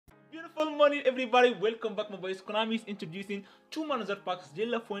Good morning, everybody. Welcome back, my boys. Konami is introducing two manager packs: De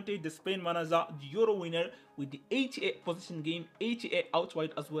La Fuente, the Spain manager, the Euro winner, with the 88 position game, 88 out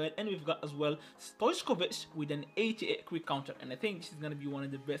wide as well, and we've got as well Stojković with an 88 quick counter. And I think this is gonna be one of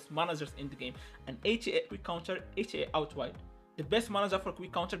the best managers in the game. An 88 quick counter, 88 out wide. The best manager for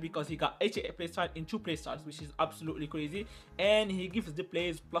quick counter because he got 88 playstyle in 2 playstyles, which is absolutely crazy. And he gives the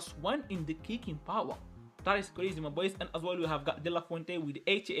players +1 in the kicking power. That is crazy, my boys. And as well, we have got De La Fuente with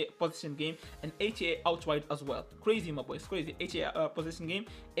 88 position game and 88 out wide as well. Crazy, my boys, crazy. 88 position game,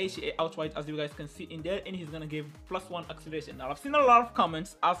 88 out wide, as you guys can see in there. And he's gonna give +1 acceleration. Now, I've seen a lot of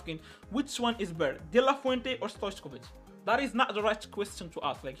comments asking which one is better, De La Fuente or Stojković. That is not the right question to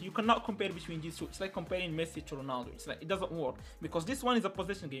ask. Like, you cannot compare between these two. It's like comparing Messi to Ronaldo. It's like, it doesn't work because this one is a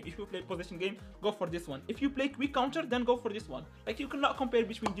possession game. If you play possession game, go for this one. If you play quick counter, then go for this one. Like, you cannot compare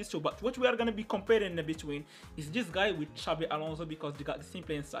between these two. But what we are going to be comparing between is this guy with Xabi Alonso, because they got the same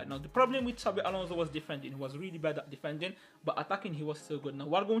playing style. Now, the problem with Xabi Alonso was defending. He was really bad at defending, but attacking he was so good. Now,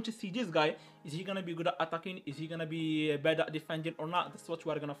 we're going to see this guy. Is he going to be good at attacking? Is he going to be bad at defending or not? That's what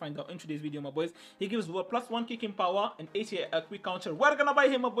we're going to find out in today's video, my boys. He gives +1 kicking power and 88 quick counter. We're gonna buy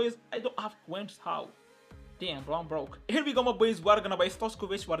him, my boys. I don't have coins. How? Damn, bro, I'm broke. Here we go, my boys. We're gonna buy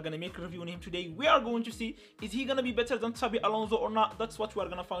Stojković. We're gonna make a review on him today. We are going to see, is he gonna be better than Xabi Alonso or not? That's what we're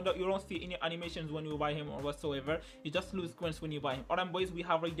gonna find out. You don't see any animations when you buy him or whatsoever. You just lose coins when you buy him. Alright, boys, we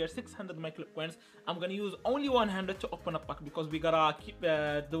have right there 600 micro coins. I'm gonna use only 100 to open a pack because we gotta keep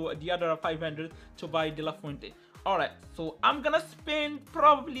the other 500 to buy De La Fuente. Alright, so I'm gonna spend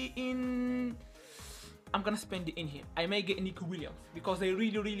probably in... I'm gonna spend it in here. I may get Nicky Williams because I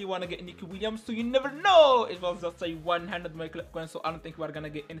really want to get Nicky Williams. So you never know. It was just a 100 micro coins, so I don't think we're gonna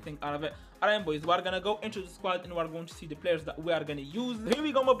get anything out of it. Alright, boys, we're gonna go into the squad and we're going to see the players that we are gonna use. Here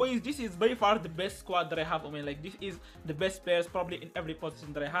we go, my boys. This is by far the best squad that I have. I mean, like, this is the best players probably in every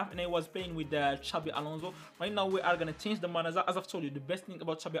position that I have. And I was playing with Xabi Alonso. Right now we are gonna change the manager. As I've told you, the best thing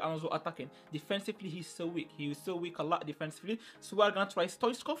about Xabi Alonso attacking, defensively he's so weak. He is so weak a lot defensively. So we're gonna try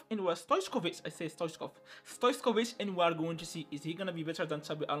Stojković and Stojković. I say Stojković, and we are going to see, is he gonna be better than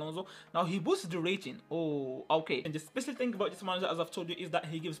Xabi Alonso? Now he boosts the rating. Oh, okay. And the special thing about this manager, as I've told you, is that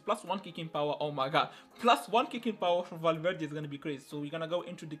he gives +1 kicking power. Oh my god, +1 kicking power for Valverde is gonna be crazy. So we're gonna go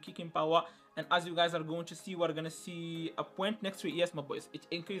into the kicking power, and as you guys are going to see, we're gonna see a point next to it. Yes, my boys, it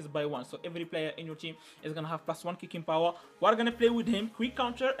increases by 1. So every player in your team is gonna have +1 kicking power. We're gonna play with him quick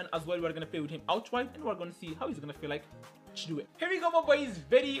counter, and as well we're gonna play with him out wide, and we're gonna see how he's gonna feel like to do it. Here we go, my boys.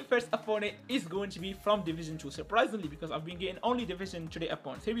 Very first opponent is going to be from Division 2, surprisingly, because I've been getting only Division 3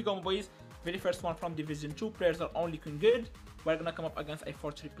 opponents. Here we go, my boys. Very first one from Division 2. Players are all looking good. We're gonna come up against a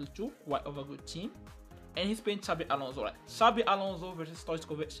 4-2-2, quite of a good team. And he's playing Xabi Alonso, right? Xabi Alonso versus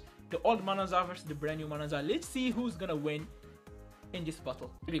Stojković, the old manager versus the brand new manager. Let's see who's gonna win in this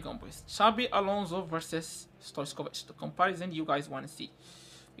battle. Here we go, boys. Xabi Alonso versus Stojković. The comparison you guys want to see.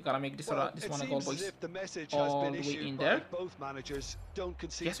 You gotta make this this one a goal, boys. All the way in there. Both managers don't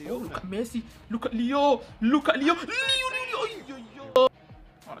concede. Yes, oh, look at Messi. Look at Leo. Look at Leo. Leo.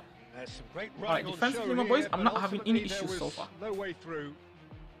 Alright, defensively, my boys, I'm not having any issues so far. No way through.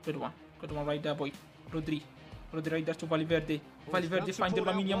 Good one right there, boy. Rodri right there to Valverde. Valverde find the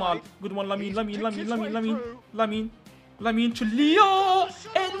Lamine Yamal. Good one, Lamine to Leo,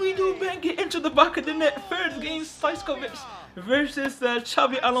 and we do bang it into the back of the net. First game, Stojković versus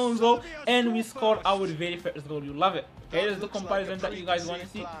Xabi Alonso, and we scored our very first goal. You love it. Here is the comparison that you guys want to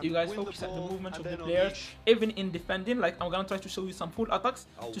see. You guys focus at the movement of the players, even in defending. Like, I'm gonna try to show you some full attacks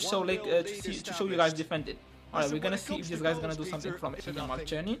to show, like, to show you guys defending. Alright, we're gonna see if this guy's gonna do something from it. Yamal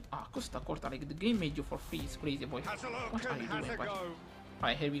journey. Ah, Costa Corta, like, the game made you for free. It's crazy, boy. What are you doing, buddy?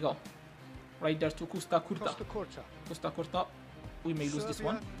 Alright, here we go. Right there to Costa Corta. We may lose this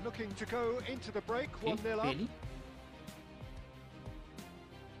one. Looking to go into the break. Okay, Bailey.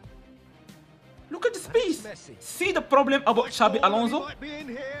 Look at the space. See the problem about Xabi Alonso?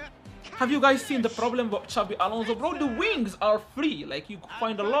 Have you guys seen the problem about Xabi Alonso? Bro, the wings are free. Like, you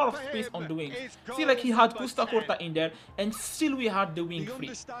find a lot of space on the wings. See, like, he had Costa Corta in there, and still we had the wing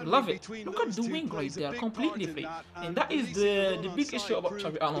free. Love it. Look at the wing right there, completely free. And that is the big issue about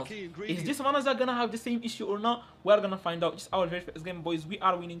Xabi Alonso. Is this manager gonna have the same issue or not? We're gonna find out. It's our very first game, boys. We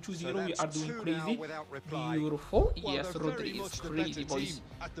are winning 2-0. We are doing crazy. Beautiful. Yes, Rodri is crazy, boys.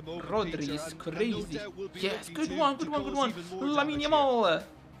 Rodri is crazy. Yes, good one. Lamine Yamal.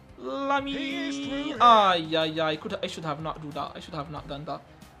 Lamine. I should have not do that. I should have not done that.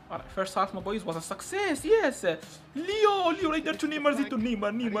 Alright, first half, my boys, was a success. Yes. Leo right there to Neymar.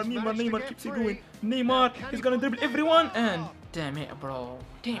 Neymar keeps it going. Neymar is gonna dribble everyone, and damn it, bro.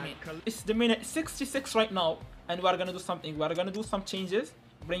 Damn it. It's the minute 66 right now, and we're gonna do something. We're gonna do some changes.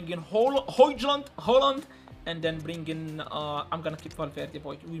 bring in Holland, and then bring in. I'm gonna keep Valverde,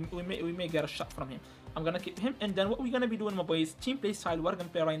 boy. We may get a shot from him. I'm gonna keep him, and then what we're gonna be doing, my boys, team play style. We're gonna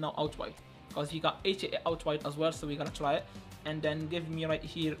play right now out wide because he got HA out wide as well, so we're gonna try it. And then give me right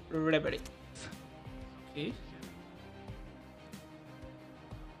here Ribery. Okay.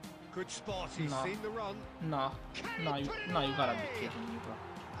 Good spot. He's seen the run. No, you gotta be kidding me, bro.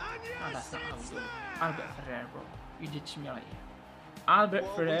 No, that's not how we do it. Albert Ferrer, bro. You ditched me right here. Albert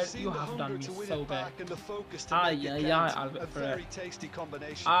Ferrer, you have done me so bad. Albert Ferrer.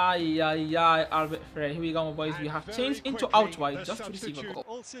 Albert Ferrer. Here we go, my boys. We have changed into out wide just to receive a goal.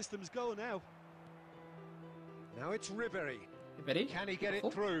 All systems go now. Now it's Ribery. Ribery? Can he get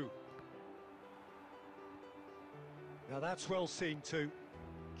it through? Now that's well seen too.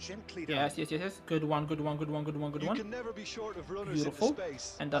 Gently down. Yes. Good one. You can never be short of runners. Beautiful. In the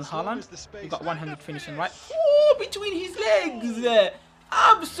space. And then Haaland, we got one-handed finishing, right? Match. Oh, between his legs!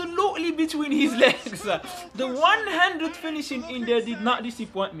 Absolutely between his legs! The one-handed finishing in there did not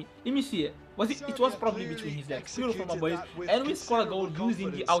disappoint me. Let me see it. It was probably between his legs. Beautiful, my boys. And we scored a goal using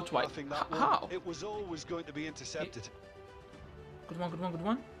the out wide. How? It was always going to be intercepted. Good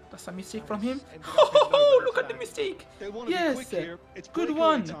one. That's a mistake from him. Oh, look at the mistake. Yes. Good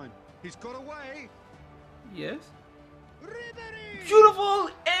one. He's got away. Yes. Beautiful.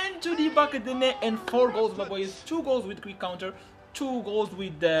 And to the back of the net, and 4 goals, my boys. 2 goals with quick counter. 2 goals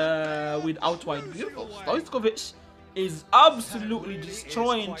with out wide. Beautiful. Stojković is absolutely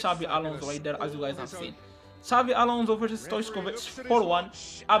destroying Xabi Alonso right there, as you guys have seen. Xabi Alonso versus Stojković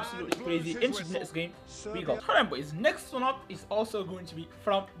 4-1. Absolutely crazy. Into the next game we go. Alright, boys. Next one up is also going to be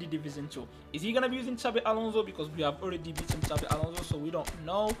from the Division 2. Is he gonna be using Xabi Alonso? Because we have already beaten Xabi Alonso, so we don't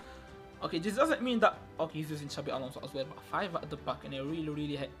know. Okay, this doesn't mean that he's using Xabi Alonso as well, but 5 at the back, and I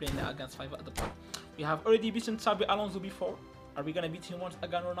really hate playing that against 5 at the back. We have already beaten Xabi Alonso before. Are we gonna beat him once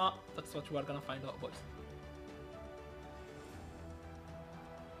again or not? That's what we are gonna find out, boys.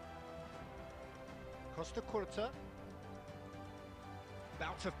 Costa Curta.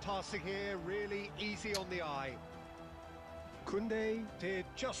 Bout of passing here, really easy on the eye. Kunde did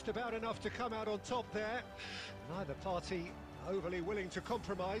just about enough to come out on top there. Neither party overly willing to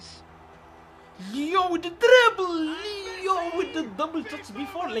compromise. Leo with the dribble! Leo with the double touch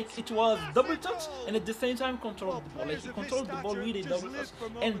before, like it was double touch and at the same time controlled the ball. Like he controlled the ball with a double touch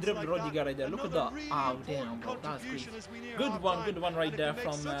and dribbled Rodriguez right there. Look at that. Oh damn, bro, that's crazy. Good one right there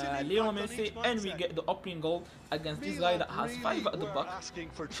from Lionel Messi, and we get the opening goal against this guy that has 5 at the back.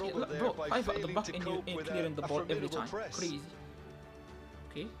 Bro, 5 at the back and you clearing the ball every time. Crazy.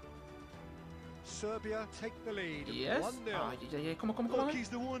 Okay. Serbia take the lead. Yes. Come on. Look, he's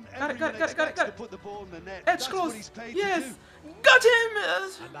the one Got it. to put the ball in the net. Edge cross. Yes. Got him.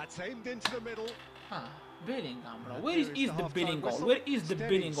 And that's aimed into the middle. Bellingham, bro. Where is the Bellingham goal? Where is the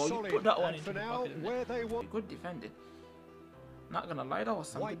Bellingham goal? You put that one into the pocket. Good defending. Not gonna lie, that was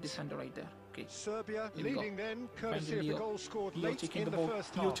some good defender right there. Okay. Serbia leading then, courtesy of the goal scored late in the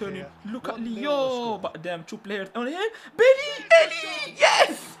first half. Leo turning. Look at Leo. But damn, 2 players on him. Belly!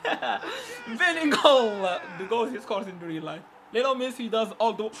 Yes! Bellingham! The goals he scores in real life. Lionel Messi does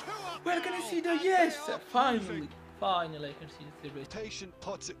all the. Where can I see the yes? Finally, I can see the celebration. Patient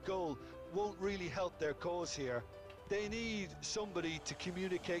puts at goal won't really help their cause here. They need somebody to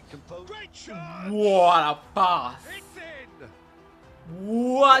communicate composure. What a pass!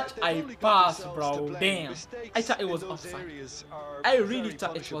 What a pass, bro. Damn. I thought it was offside. I really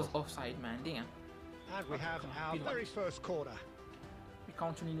thought it was offside, man. Damn. And we have our very first corner. We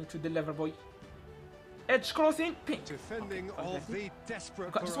continue to deliver, boy. Edge crossing. Pink. Defending of the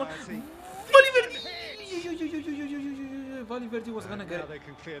desperate variety. Valverde was gonna get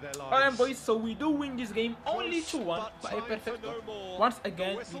it. Alright, boys, so we do win this game only 2-1 by a perfect goal. Once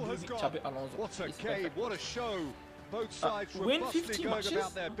again, we do beat Xabi Alonso. What a game, what a show. Both sides win 50 matches.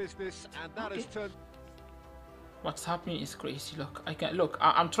 About their business, and that has turned. What's happening is crazy. Look,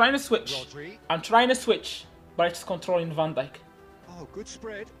 I'm trying to switch. I'm trying to switch, but it's controlling Van Dijk. Oh, good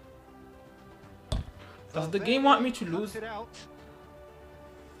spread. Does the game want me to lose?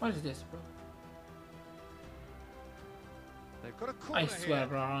 What is this, bro? I swear,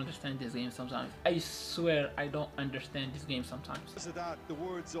 bro, I don't understand this game sometimes. I swear I don't understand this game sometimes. Because of that, the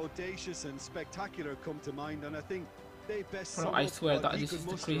words audacious and spectacular come to mind, and I think they best. Bro, I swear that this is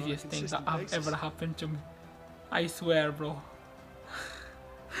the craziest thing that have ever happened to me. I swear, bro.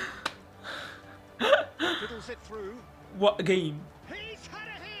 What game?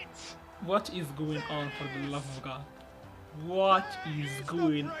 What is going on, for the love of God? What is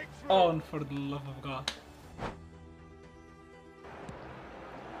going on, for the love of God?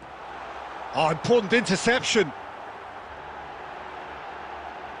 Oh, important interception.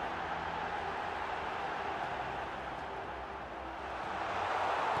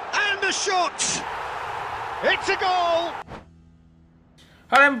 a shot! It's a goal!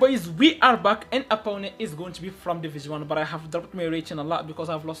 Alright boys, we are back, and opponent is going to be from Division 1, but I have dropped my rating a lot because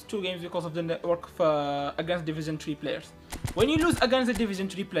I've lost 2 games because of the network against Division 3 players. When you lose against a Division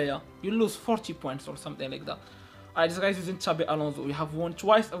 3 player, you lose 40 points or something like that. Alright, this guy's using Xabi Alonso. We have won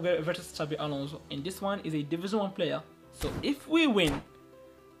twice versus Xabi Alonso, and this one is a Division 1 player. So if we win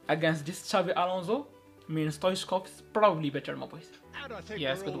against this Xabi Alonso, means Stojković is probably better, my boys. And I think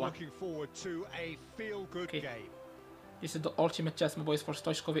yes, we're good all one. looking forward to a feel-good game. This is the ultimate test, my boys, for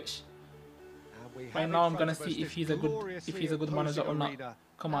Stojković. Right now, I'm gonna see if he's a good manager or not.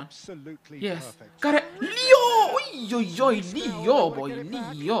 Come on. Yes, got it. Leo, yo, Leo, boy,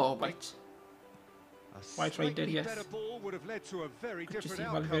 Leo, right. White right there, yes. Good to see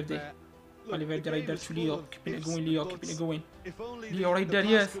Valverde. Valverde right there to Leo. Keeping it going, Leo. Keeping it going. Leo right there,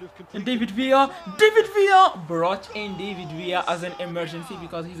 yes. And David Villa. David Villa brought in David Villa as an emergency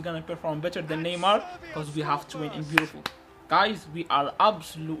because he's gonna perform better than Neymar because we have to win in beautiful. Guys, we are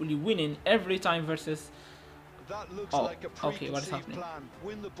absolutely winning every time versus. Oh, okay, what is happening?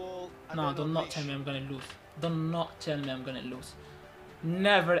 No, do not tell me I'm gonna lose. Do not tell me I'm gonna lose.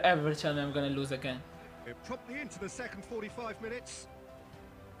 Never ever tell me I'm gonna lose again. Promptly into the second 45 minutes.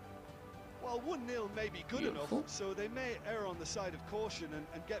 Well, 1-0 may be good enough, so they may err on the side of caution and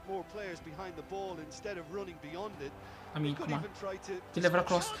get more players behind the ball instead of running beyond it. I mean, come on. To deliver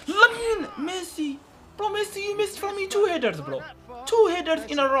across. Lamine! Messi! Bro, Messi, you missed from me 2 headers, bro. 2 headers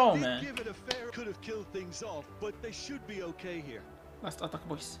in a row, man. Give it a fair, could have killed things off, but they should be okay here. Last attack,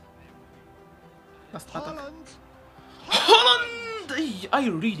 boys. Last attack. Holland. Holland! I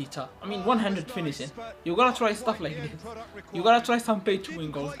really thought. I mean, 100 finishing. You gotta try stuff like this. You gotta try some pay to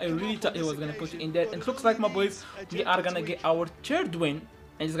win goals. I really thought he was gonna put it in there. And it looks like, my boys, we are gonna get our 3rd win.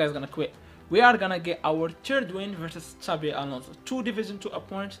 And this guy's gonna quit. We are gonna get our 3rd win versus Xabi Alonso. 2 Division 2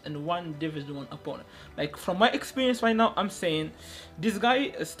 opponents and 1 Division 1 opponent. Like, from my experience right now, I'm saying this guy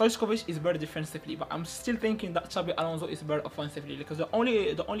Stojković is better defensively, but I'm still thinking that Xabi Alonso is better offensively because the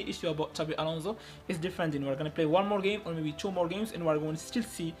only issue about Xabi Alonso is defending. We're gonna play 1 more game or maybe 2 more games, and we're going to still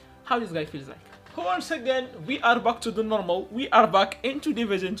see how this guy feels like. Once again, we are back to the normal. We are back into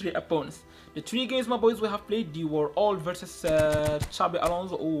Division 3 opponents. The 3 games, my boys, we have played, they were all versus Xabi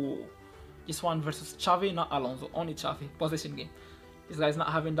Alonso. Oh. This one versus Xavi, not Alonso, only Xavi, possession game. This guy's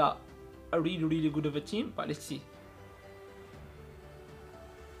not having that a really good of a team, but let's see.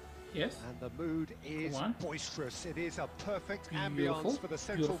 Yes. And the mood is boisterous. It is a perfect ambience for the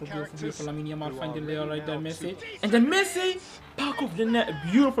central characters. Beautiful. Lamine Yamal finding Leo right there, Messi. And then Messi, back of the net.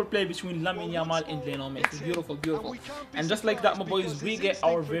 Beautiful play between Lamine Yamal and Lionel Messi. Beautiful. And just like that, my boys, we get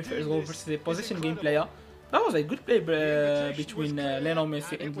our very first goal versus a possession game player. That was a good play between Lionel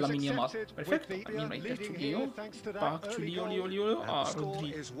Messi and Lamine Yamal. Perfect. I mean, right there to Leo. Back to Leo. Ah,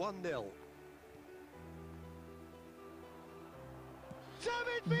 Rodri.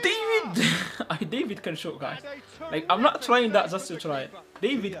 David can shoot, guys. Like, I'm not trying that just to try it.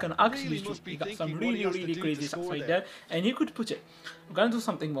 David can actually shoot. He got some really crazy shots right there, and he could put it. I'm gonna do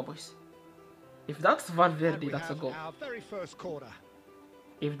something, my boys. If that's Valverde, that's a goal.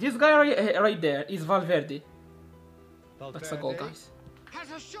 If this guy right there is Valverde, that's a goal, guys.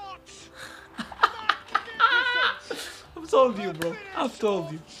 I've told you, bro. I've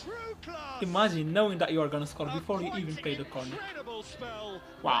told you. Imagine knowing that you are gonna score before you even play the corner.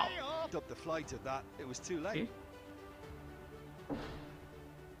 Wow. Up the flight of that, it was too late. Okay.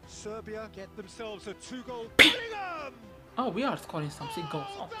 Serbia get themselves a 2-goal. Oh, we are scoring some sick goals.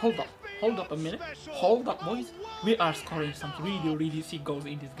 Oh, hold up a minute. Hold up, boys. We are scoring some really sick goals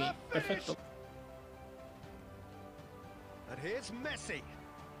in this game. Perfecto. And here's Messi.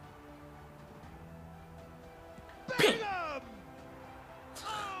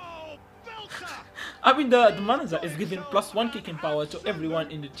 I mean, the manager is giving +1 kicking power to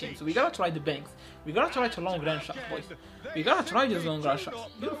everyone in the team. So we gotta try the banks. We gotta try to long range shots, boys. We gotta try these long range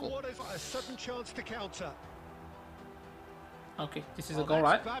shots. Beautiful. A sudden chance to counter. Okay, this is a goal,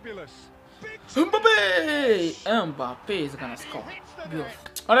 right? Fabulous. Mbappe is gonna score.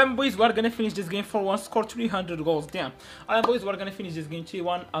 Beautiful. Alright, boys, we're gonna finish this game 4-1. Score 300 goals. Damn. Alright, boys, we're gonna finish this game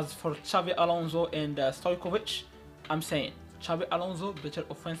 3-1. As for Xabi Alonso and Stojković, I'm saying Xabi Alonso better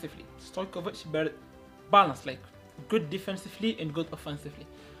offensively. Stojković better balanced, like good defensively and good offensively.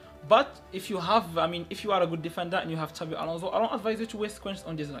 But if you have, I mean, if you are a good defender and you have Xabi Alonso, I don't advise you to waste coins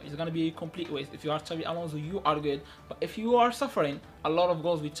on this guy. It's gonna be a complete waste. If you are Xabi Alonso, you are good. But if you are suffering a lot of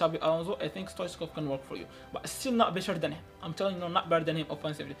goals with Xabi Alonso, I think Stojković can work for you. But still not better than him. I'm telling you, not better than him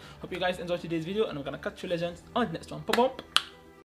offensively. Hope you guys enjoyed today's video, and we're gonna catch you legends on the next one. Bye bye.